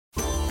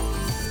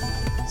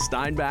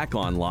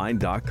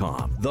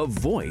SteinbachOnline.com, the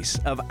voice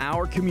of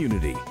our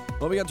community.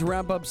 Well, we got to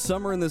wrap up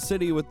Summer in the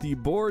City with the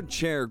board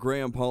chair,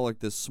 Graham Pollock,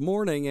 this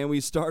morning, and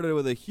we started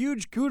with a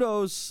huge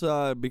kudos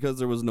because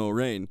there was no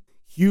rain.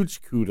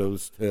 Huge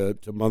kudos to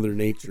Mother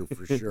Nature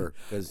for sure,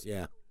 because,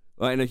 yeah.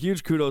 And a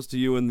huge kudos to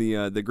you and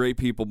the great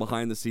people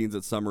behind the scenes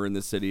at Summer in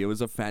the City. It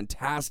was a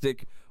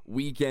fantastic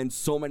weekend.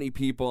 So many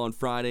people on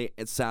Friday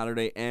and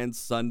Saturday and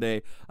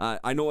Sunday.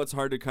 I know it's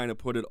hard to kind of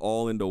put it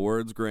all into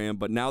words, Graham,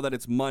 but now that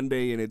it's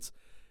Monday and it's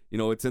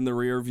in the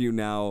rear view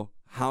now,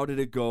 how did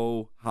it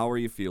go? How are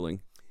you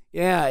feeling?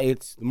 Yeah,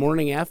 it's the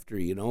morning after,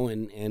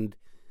 and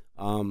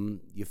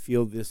you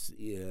feel this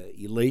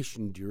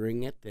elation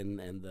during it and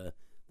the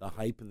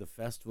hype of the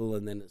festival,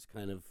 and then it's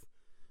kind of,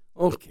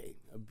 okay,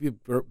 a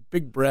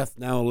big breath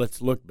now,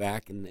 let's look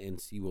back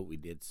and see what we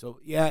did. So,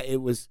 yeah,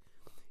 it was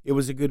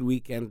a good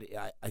weekend.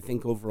 I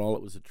think overall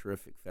it was a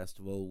terrific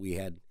festival. We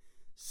had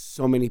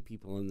so many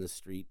people in the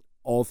street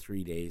all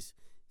 3 days,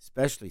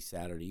 especially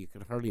Saturday. You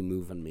could hardly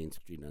move on Main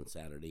Street on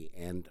Saturday,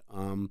 and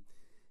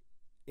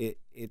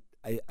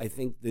I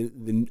think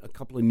a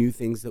couple of new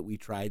things that we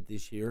tried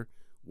this year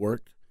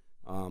worked.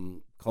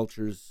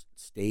 Culture's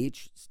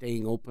stage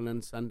staying open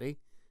on Sunday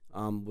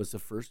was the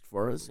first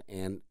for us,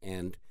 and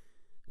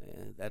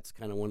that's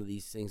kind of one of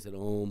these things that,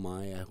 oh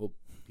my, I hope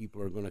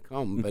people are going to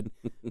come,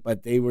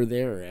 but they were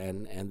there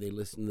and they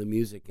listened to the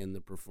music, and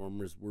the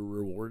performers were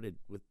rewarded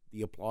with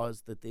the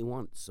applause that they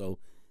want. So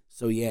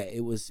yeah,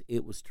 it was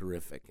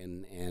terrific,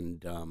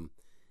 and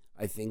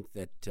I think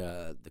that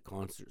the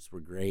concerts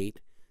were great.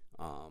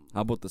 How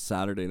about the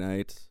Saturday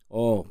night?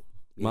 Oh,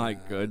 yeah, my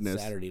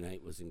goodness! Saturday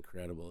night was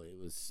incredible. It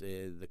was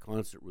the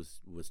concert was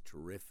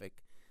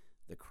terrific.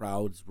 The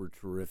crowds were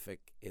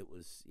terrific. It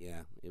was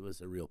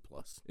a real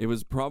plus. It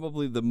was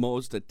probably the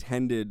most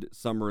attended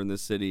Summer in the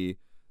City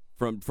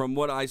from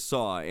what I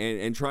saw,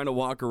 and trying to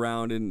walk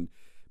around, and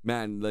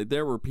man, like,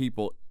 there were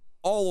people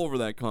all over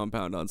that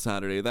compound on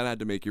Saturday. That had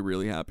to make you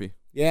really happy.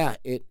 Yeah,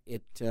 it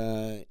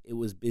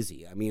was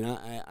busy. I mean,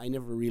 I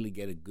never really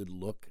get a good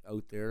look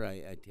out there.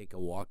 I take a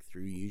walk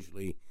through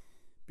usually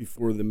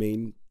before the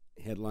main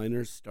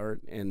headliners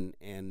start, and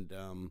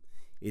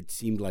it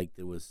seemed like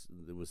there was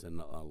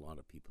a lot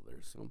of people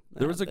there. So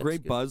there was a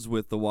great buzz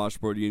with the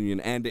Washboard Union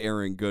and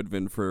Aaron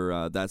Goodvin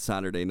for that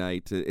Saturday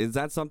night. Is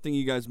that something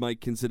you guys might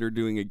consider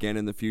doing again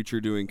in the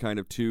future? Doing kind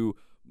of two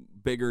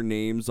bigger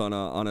names on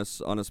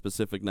a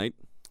specific night?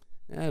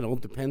 Yeah, it all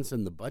depends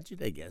on the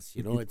budget, I guess.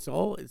 It's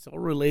all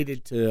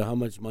related to how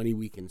much money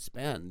we can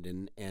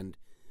spend,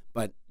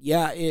 but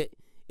yeah,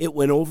 it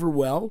went over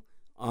well.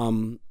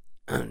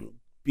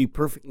 Be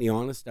perfectly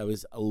honest, I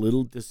was a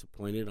little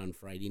disappointed on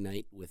Friday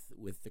night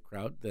with the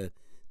crowd. The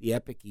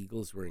Epic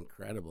Eagles were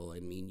incredible. I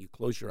mean, you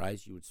close your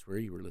eyes, you would swear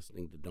you were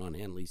listening to Don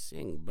Henley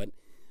sing. But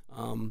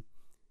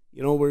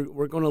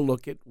we're going to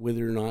look at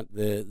whether or not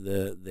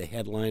the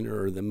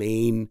headliner or the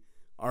main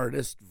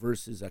artist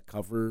versus a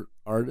cover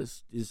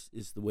artist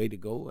is the way to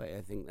go.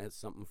 I think that's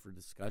something for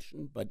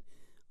discussion. But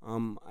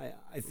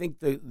I think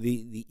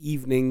the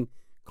evening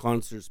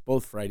concerts,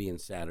 both Friday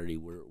and Saturday,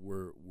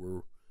 were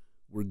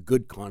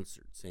good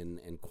concerts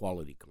and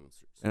quality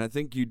concerts. And I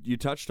think you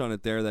touched on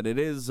it there, that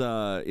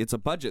it's a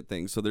budget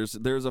thing. So there's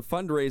a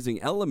fundraising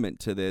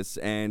element to this,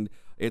 and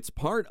it's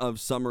part of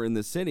Summer in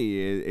the City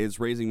is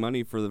raising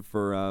money for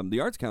the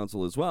Arts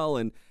Council as well,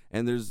 and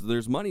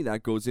there's money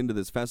that goes into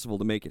this festival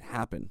to make it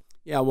happen.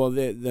 Yeah, well,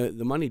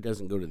 the money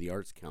doesn't go to the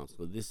Arts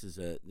Council. This is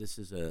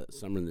a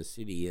Summer in the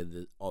City.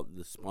 The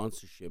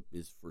sponsorship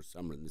is for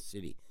Summer in the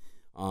City.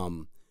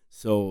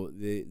 So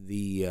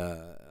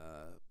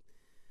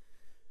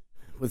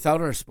without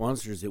our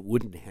sponsors, it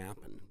wouldn't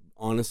happen,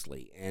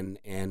 honestly.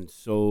 And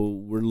so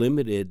we're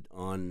limited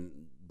on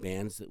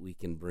bands that we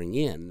can bring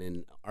in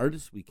and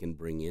artists we can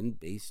bring in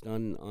based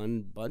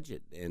on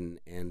budget. And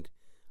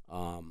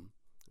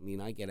I mean,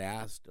 I get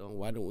asked,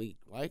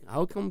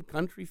 how come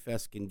Country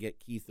Fest can get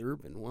Keith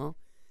Urban? Well,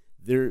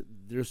 their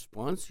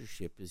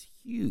sponsorship is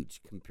huge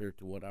compared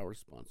to what our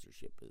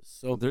sponsorship is.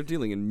 So they're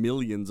dealing in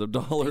millions of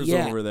dollars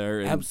over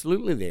there.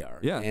 Absolutely they are.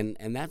 Yeah.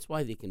 And that's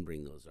why they can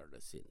bring those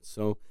artists in.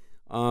 So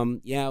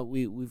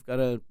we've got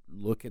to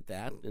look at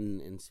that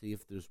and see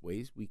if there's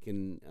ways we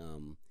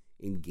can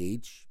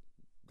engage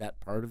that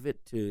part of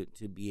it to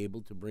be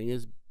able to bring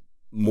us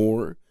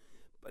more.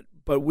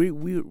 But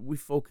we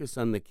focus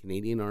on the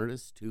Canadian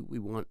artists too. We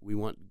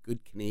want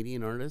good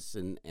Canadian artists,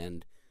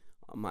 and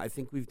I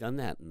think we've done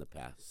that in the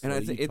past. So and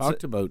I think you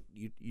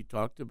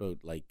talked about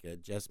like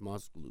Jess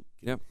Moskalouk.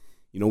 Yep.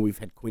 We've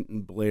had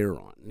Quentin Blair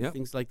on, yep,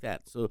 things like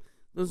that. So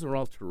those are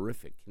all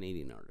terrific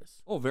Canadian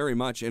artists. Oh, very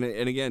much. And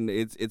again,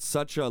 it's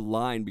such a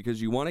line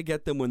because you want to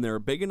get them when they're a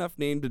big enough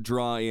name to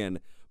draw in,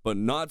 but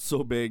not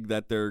so big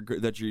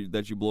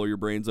that you blow your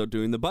brains out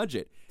doing the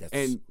budget.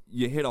 And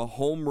you hit a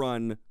home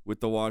run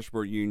with the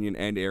Washboard Union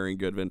and Aaron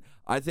Goodvin.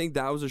 I think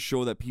that was a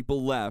show that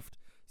people left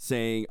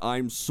saying,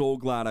 I'm so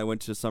glad I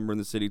went to Summer in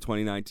the City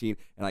 2019,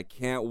 and I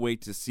can't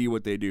wait to see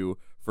what they do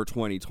for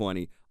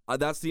 2020.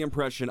 That's the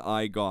impression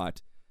I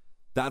got.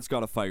 That's got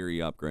to fire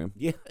you up, Graham.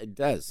 Yeah, it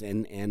does.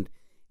 And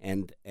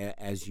And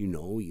as you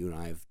know, you and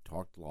I have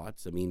talked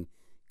lots. I mean,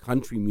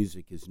 country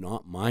music is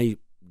not my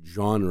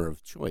genre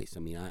of choice.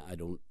 I mean, I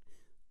don't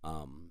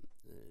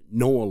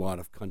know a lot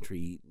of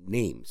country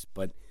names,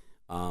 but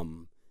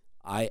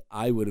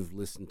I would have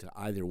listened to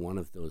either one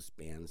of those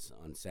bands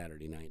on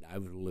Saturday night. I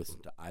would have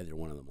listened to either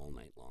one of them all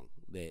night long.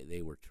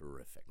 They were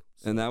terrific.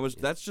 So, and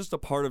that's just a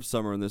part of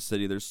summer in this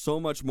city. There's so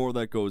much more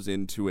that goes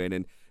into it,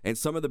 and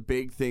some of the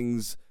big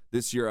things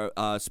this year,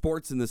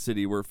 sports in the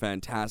city were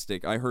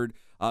fantastic. I heard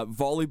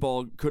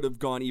volleyball could have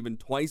gone even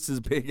twice as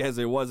big as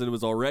it was, and it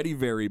was already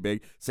very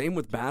big. Same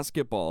with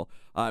basketball.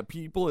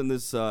 People in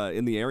this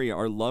in the area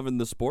are loving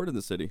the sport in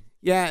the city.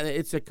 Yeah,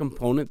 it's a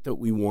component that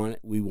we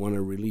want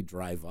to really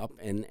drive up,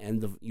 and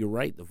you're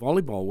right. The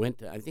volleyball went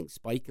to, I think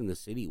Spike in the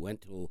city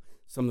went till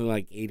something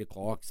like 8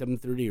 o'clock,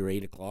 7:30 or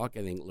 8 o'clock.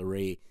 I think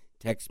Lorraine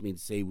texted me to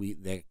say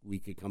that we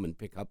could come and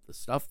pick up the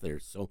stuff there.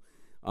 So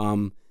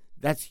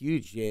that's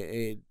huge.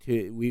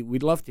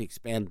 We'd love to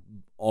expand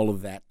all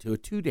of that to a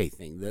 2-day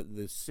thing.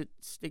 The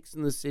sticks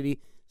in the city,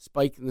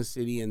 Spike in the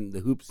city, and the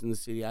hoops in the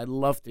city. I'd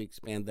love to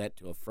expand that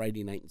to a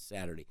Friday night and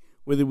Saturday,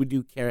 where they would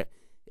do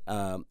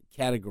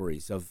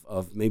categories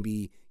of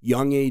maybe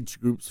young age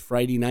groups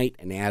Friday night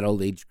and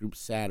adult age groups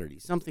Saturday,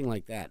 something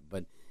like that.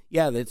 But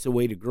yeah, that's a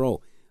way to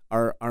grow.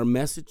 Our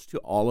message to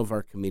all of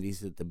our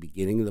committees at the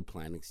beginning of the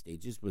planning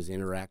stages was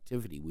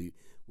interactivity. We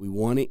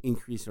want to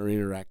increase our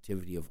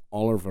interactivity of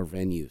all of our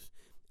venues,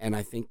 and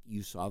I think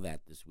you saw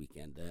that this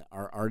weekend.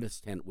 Our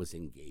artist tent was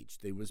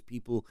engaged. There was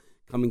people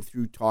coming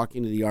through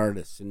talking to the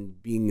artists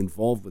and being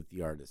involved with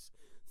the artists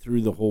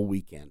through the whole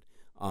weekend.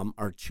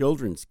 Our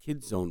children's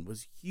kids zone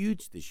was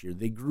huge this year.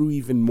 They grew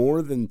even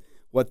more than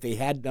what they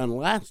had done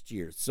last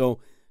year. So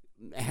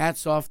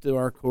hats off to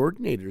our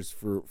coordinators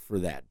for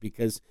that,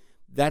 because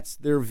that's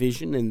their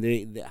vision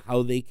and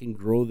how they can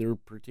grow their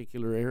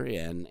particular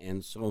area.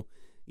 And so,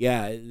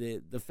 yeah,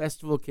 the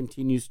festival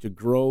continues to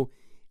grow.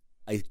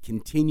 I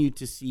continue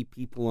to see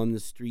people on the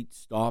street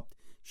stopped,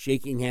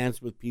 shaking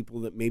hands with people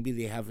that maybe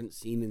they haven't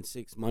seen in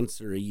 6 months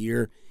or a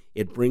year.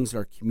 It brings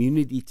our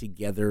community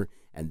together,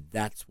 and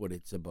that's what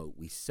it's about.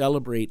 We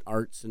celebrate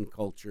arts and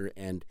culture,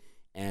 and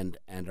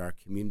our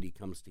community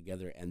comes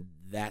together, and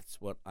that's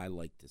what I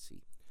like to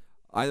see.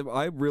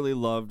 I really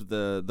loved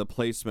the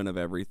placement of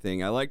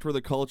everything. I liked where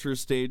the culture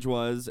stage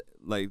was,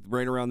 like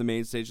right around the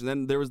main stage. And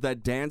then there was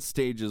that dance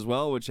stage as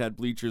well, which had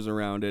bleachers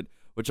around it,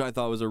 which I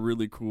thought was a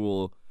really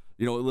cool,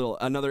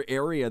 another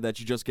area that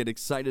you just get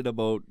excited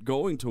about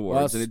going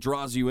towards, and it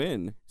draws you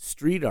in.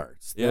 Street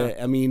arts. Yeah.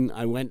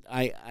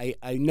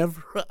 I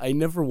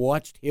never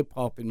watched hip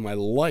hop in my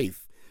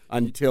life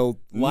until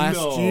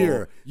last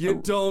year. You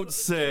don't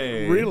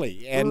say.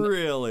 Really?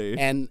 Really?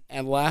 And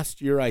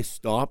last year I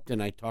stopped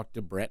and I talked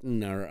to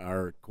Breton,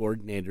 our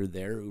coordinator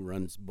there, who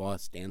runs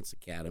Boss Dance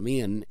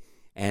Academy, and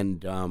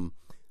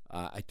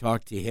I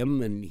talked to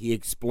him, and he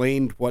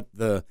explained what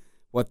the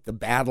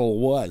battle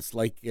was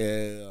like,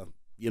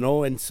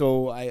 and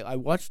so I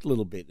watched a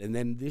little bit, and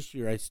then this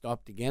year I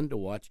stopped again to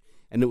watch,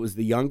 and it was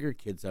the younger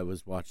kids I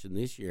was watching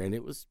this year, and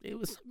it was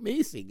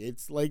amazing.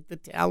 It's like the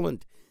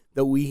talent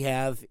that we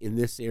have in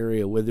this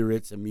area, whether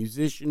it's a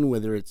musician,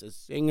 whether it's a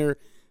singer,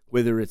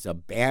 whether it's a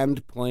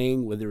band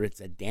playing, whether it's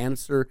a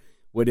dancer,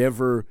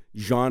 whatever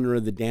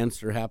genre the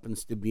dancer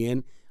happens to be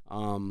in.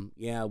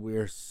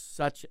 We're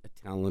such a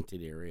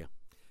talented area.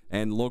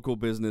 And local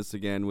business,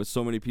 again, with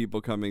so many people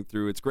coming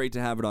through. It's great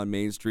to have it on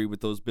Main Street with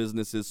those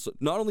businesses,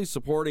 not only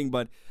supporting,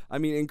 but,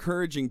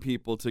 encouraging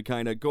people to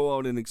kind of go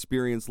out and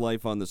experience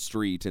life on the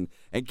street and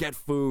get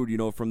food,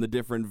 from the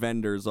different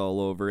vendors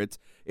all over.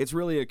 It's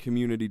really a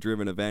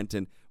community-driven event,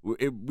 and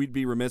we'd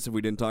be remiss if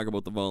we didn't talk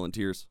about the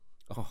volunteers.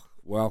 Oh,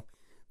 well,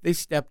 they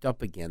stepped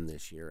up again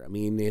this year.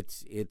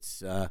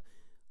 It's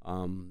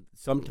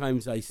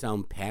sometimes I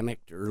sound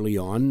panicked early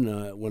on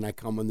when I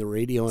come on the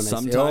radio and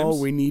I say, "Oh,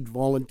 we need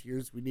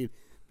volunteers. We need,"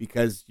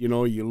 because you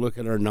look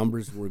at our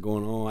numbers and we're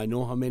going, "Oh, I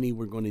know how many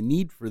we're going to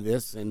need for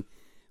this."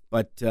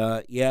 But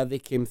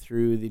they came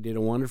through. They did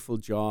a wonderful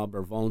job.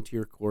 Our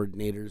volunteer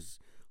coordinators,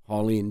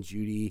 Holly and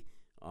Judy,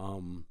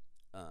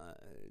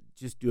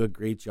 just do a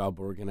great job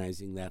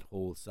organizing that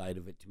whole side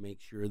of it to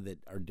make sure that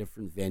our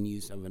different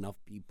venues have enough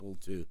people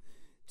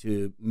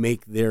to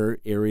make their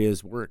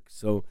areas work.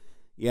 So.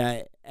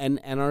 Yeah, and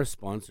our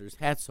sponsors,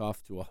 hats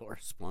off to all our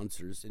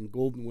sponsors, and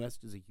Golden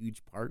West is a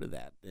huge part of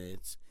that.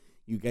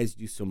 You guys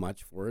do so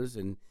much for us,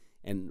 and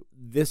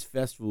this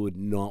festival would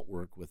not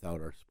work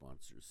without our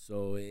sponsors.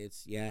 So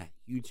it's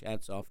huge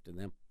hats off to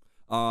them.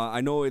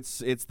 I know it's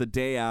the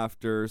day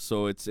after,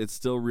 so it's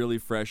still really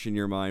fresh in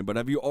your mind. But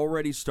have you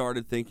already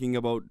started thinking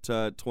about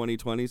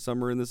 2020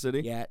 Summer in the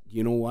City? Yeah,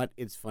 you know what?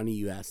 It's funny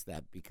you asked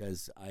that,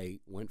 because I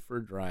went for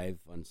a drive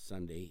on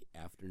Sunday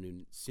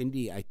afternoon.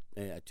 I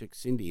took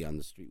Cindy on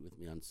the street with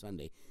me on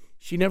Sunday.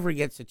 She never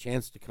gets a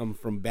chance to come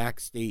from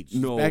backstage.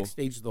 She's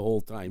backstage the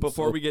whole time.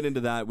 Before we get into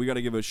that, we got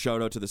to give a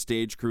shout out to the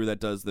stage crew that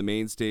does the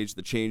main stage,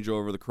 the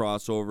changeover, the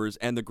crossovers,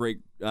 and the great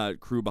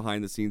crew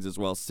behind the scenes as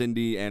well.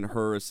 Cindy and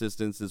her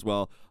assistants as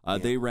well.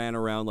 They ran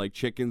around like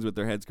chickens with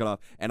their heads cut off.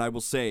 And I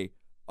will say,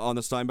 on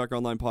the Steinbach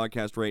Online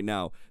podcast right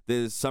now,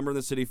 the Summer in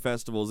the City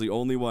Festival is the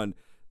only one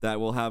that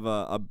will have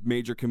a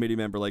major committee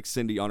member like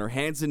Cindy on her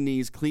hands and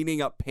knees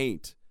cleaning up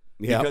paint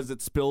because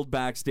it spilled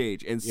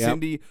backstage. And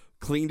Cindy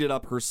cleaned it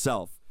up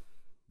herself.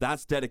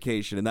 That's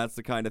dedication, and that's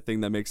the kind of thing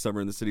that makes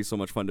Summer in the City so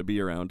much fun to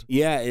be around.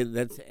 Yeah,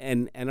 that's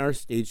and our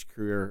stage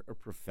crew are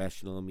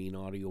professional. I mean,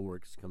 Audio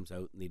Works comes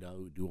out and they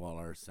do all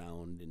our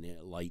sound and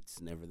lights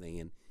and everything,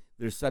 and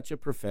they're such a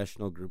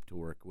professional group to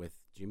work with.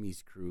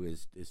 Jimmy's crew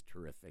is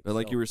terrific. But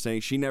like you were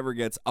saying, she never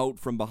gets out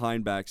from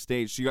behind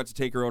backstage. So you got to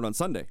take her out on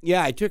Sunday.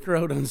 Yeah, I took her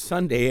out on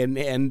Sunday,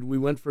 and we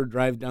went for a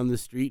drive down the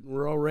street, and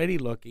we're already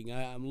looking.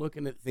 I'm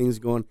looking at things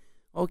going,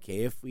 okay,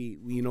 if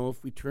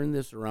we turn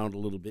this around a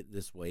little bit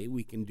this way,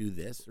 we can do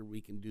this or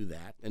we can do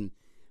that, and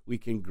we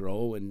can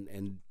grow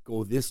and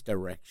go this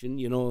direction,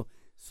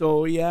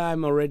 So, yeah,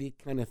 I'm already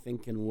kind of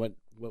thinking what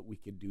we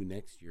could do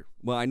next year.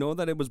 Well, I know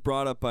that it was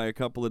brought up by a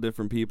couple of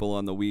different people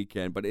on the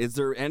weekend, but is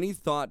there any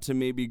thought to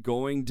maybe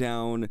going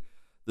down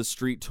the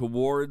street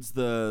towards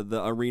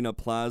the arena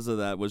plaza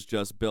that was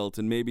just built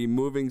and maybe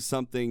moving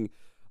something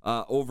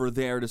over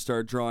there to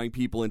start drawing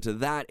people into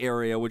that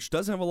area, which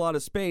does have a lot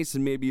of space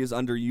and maybe is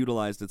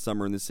underutilized at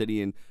Summer in the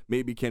City and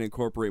maybe can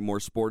incorporate more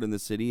sport in the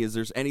city? Is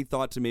there any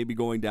thought to maybe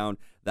going down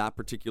that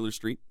particular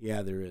street?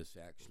 Yeah, there is,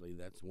 actually.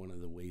 That's one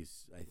of the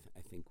ways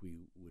I think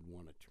we would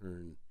want to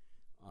turn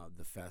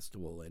the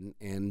festival.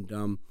 And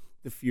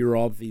the fear,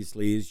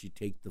 obviously, is you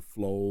take the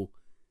flow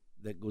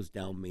that goes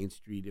down Main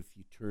Street. If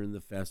you turn the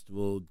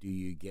festival, do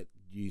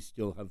you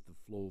still have the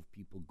flow of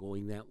people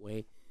going that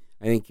way?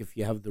 I think if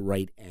you have the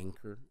right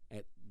anchor,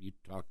 you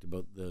talked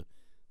about the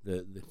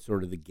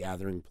sort of the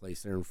gathering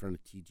place there in front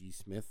of T.G.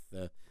 Smith.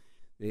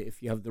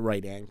 If you have the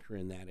right anchor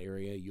in that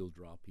area, you'll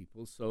draw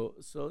people. So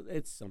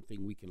it's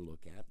something we can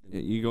look at.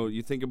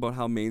 You think about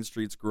how Main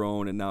Street's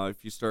grown, and now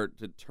if you start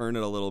to turn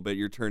it a little bit,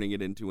 you're turning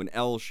it into an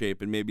L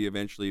shape, and maybe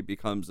eventually it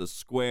becomes a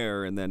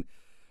square, and then.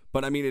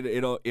 But I mean,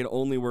 it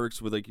only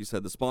works with, like you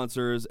said, the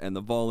sponsors and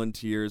the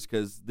volunteers,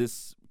 because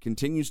this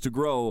continues to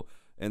grow.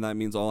 And that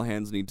means all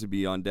hands need to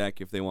be on deck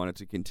if they want it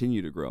to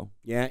continue to grow.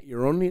 Yeah,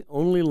 you're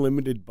only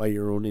limited by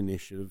your own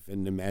initiative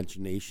and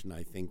imagination,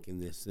 I think,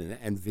 in this,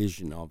 and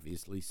vision,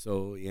 obviously.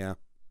 So, yeah.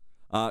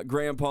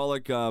 Graham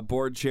Pollock,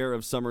 board chair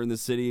of Summer in the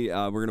City.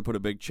 We're going to put a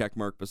big check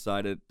mark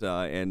beside it.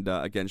 And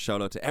again,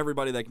 shout out to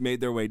everybody that made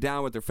their way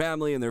down with their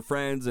family and their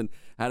friends and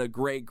had a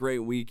great, great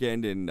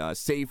weekend and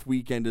safe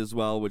weekend as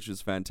well, which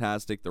is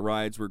fantastic. The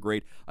rides were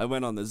great. I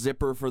went on the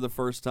Zipper for the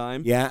first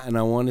time. Yeah, and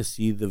I want to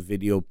see the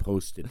video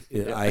posted.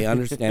 I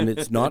understand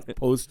it's not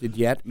posted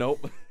yet.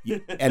 Nope.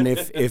 And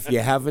if you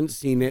haven't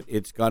seen it,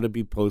 it's got to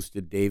be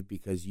posted, Dave,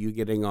 because you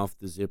getting off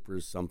the Zipper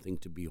is something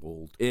to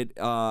behold.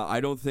 I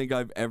don't think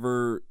I've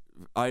ever...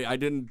 I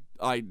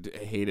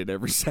hated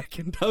every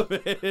second of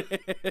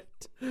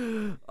it.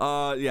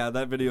 Yeah,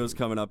 that video is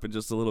coming up in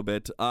just a little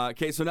bit.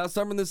 Okay, so now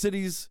Summer in the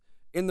City's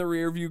in the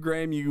rear view,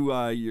 Graham.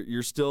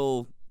 You're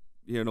still,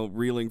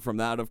 reeling from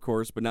that, of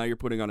course, but now you're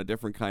putting on a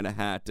different kind of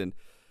hat and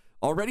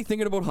already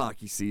thinking about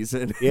hockey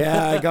season.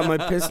 Yeah, I got my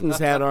Pistons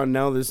hat on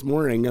now this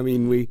morning. I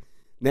mean,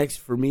 next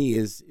for me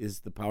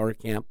is the power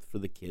camp for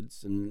the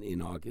kids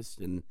in August,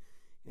 and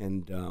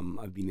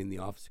I've been in the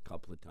office a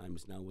couple of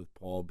times now with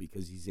Paul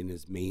because he's in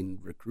his main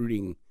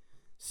recruiting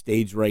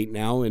stage right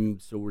now,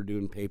 and so we're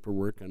doing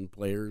paperwork on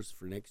players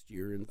for next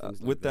year and things like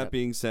that. With that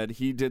being said,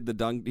 he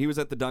was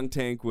at the dunk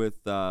tank with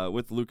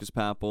Lucas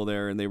Papel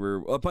there, and they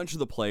were a bunch of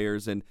the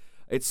players, and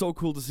it's so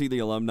cool to see the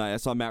alumni. I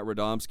saw Matt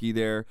Radomski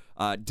there,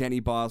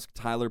 Denny Bosk,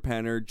 Tyler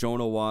Penner,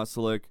 Jonah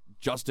Wasilek,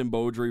 Justin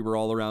Beaudry were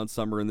all around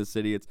Summer in the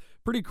City. It's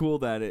pretty cool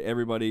that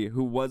everybody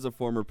who was a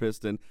former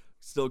Piston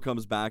still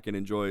comes back and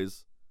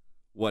enjoys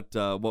what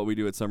we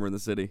do at Summer in the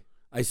City.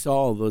 I saw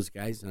all those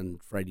guys on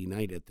Friday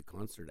night at the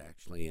concert,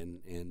 actually,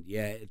 and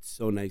yeah, it's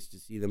so nice to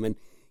see them. And,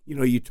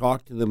 you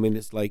talk to them, and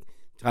it's like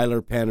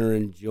Tyler Penner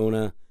and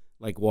Jonah,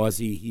 like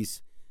Wazzy,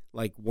 he's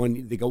like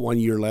they got 1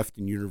 year left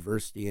in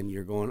university, and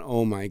you're going,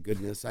 oh, my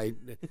goodness. I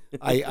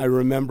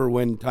remember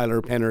when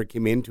Tyler Penner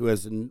came into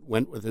us and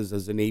went with us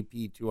as an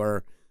AP to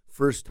our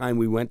first time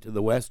we went to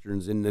the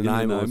Westerns in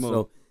Nanaimo.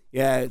 So,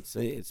 yeah,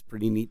 it's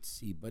pretty neat to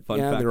see. But Fun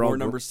yeah, fact, they're all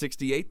number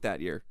 68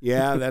 that year.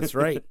 Yeah, that's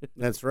right.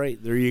 That's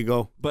right. There you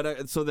go.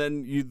 But so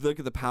then you look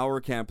at the power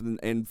camp,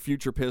 and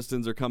future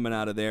Pistons are coming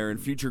out of there, and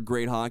future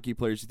great hockey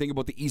players. You think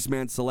about the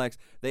Eastman Selects;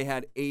 they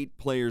had 8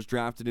 players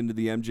drafted into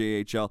the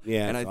MJHL.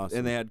 Yeah, and awesome.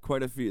 And they had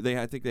quite a few.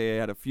 I think they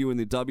had a few in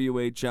the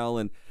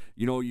WHL, and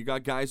you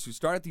got guys who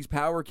start at these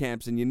power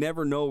camps, and you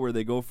never know where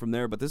they go from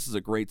there. But this is a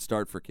great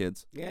start for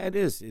kids. Yeah, it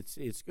is.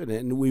 It's good,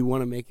 and we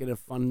want to make it a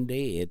fun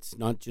day. It's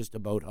not just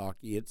about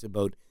hockey; it's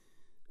about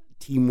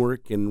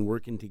teamwork and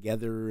working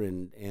together,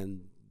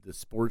 and the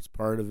sports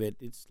part of it.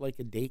 It's like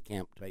a day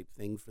camp type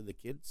thing for the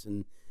kids,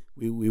 and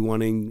we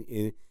want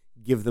to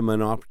give them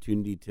an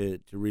opportunity to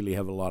really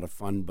have a lot of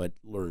fun, but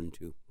learn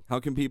too. How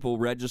can people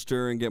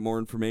register and get more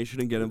information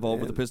and get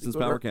involved with the Pistons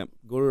Power Camp?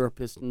 Go to our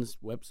Pistons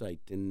website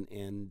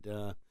and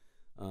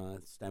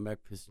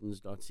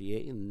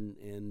steinbachpistons.ca,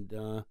 and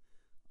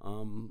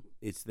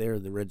it's there.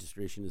 The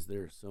registration is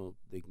there, so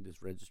they can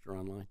just register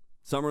online.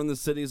 Summer in the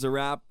City is a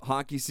wrap.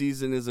 Hockey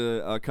season is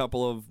a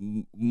couple of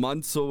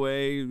months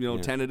away,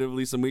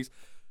 tentatively some weeks.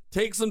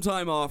 Take some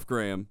time off,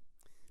 Graham.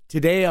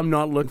 Today, I'm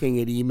not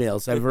looking at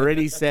emails. I've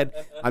already said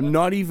I'm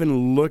not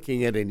even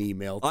looking at an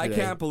email today. I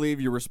can't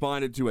believe you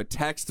responded to a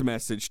text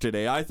message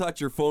today. I thought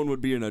your phone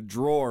would be in a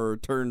drawer or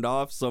turned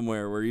off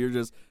somewhere where you're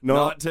just,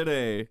 not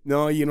today.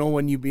 No,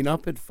 when you've been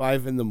up at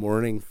 5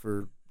 a.m.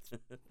 for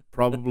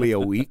probably a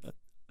week,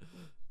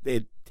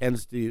 it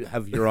tends to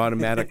have your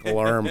automatic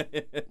alarm.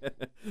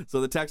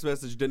 So the text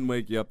message didn't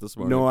wake you up this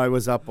morning? No, I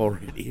was up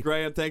already.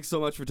 Graham, thanks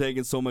so much for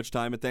taking so much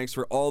time, and thanks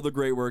for all the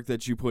great work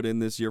that you put in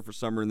this year for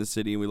Summer in the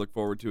City, and we look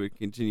forward to it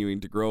continuing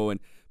to grow. And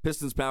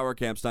Pistons Power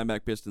Camp,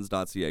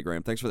 SteinbachPistons.ca.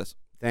 Graham, thanks for this.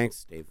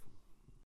 Thanks, Dave.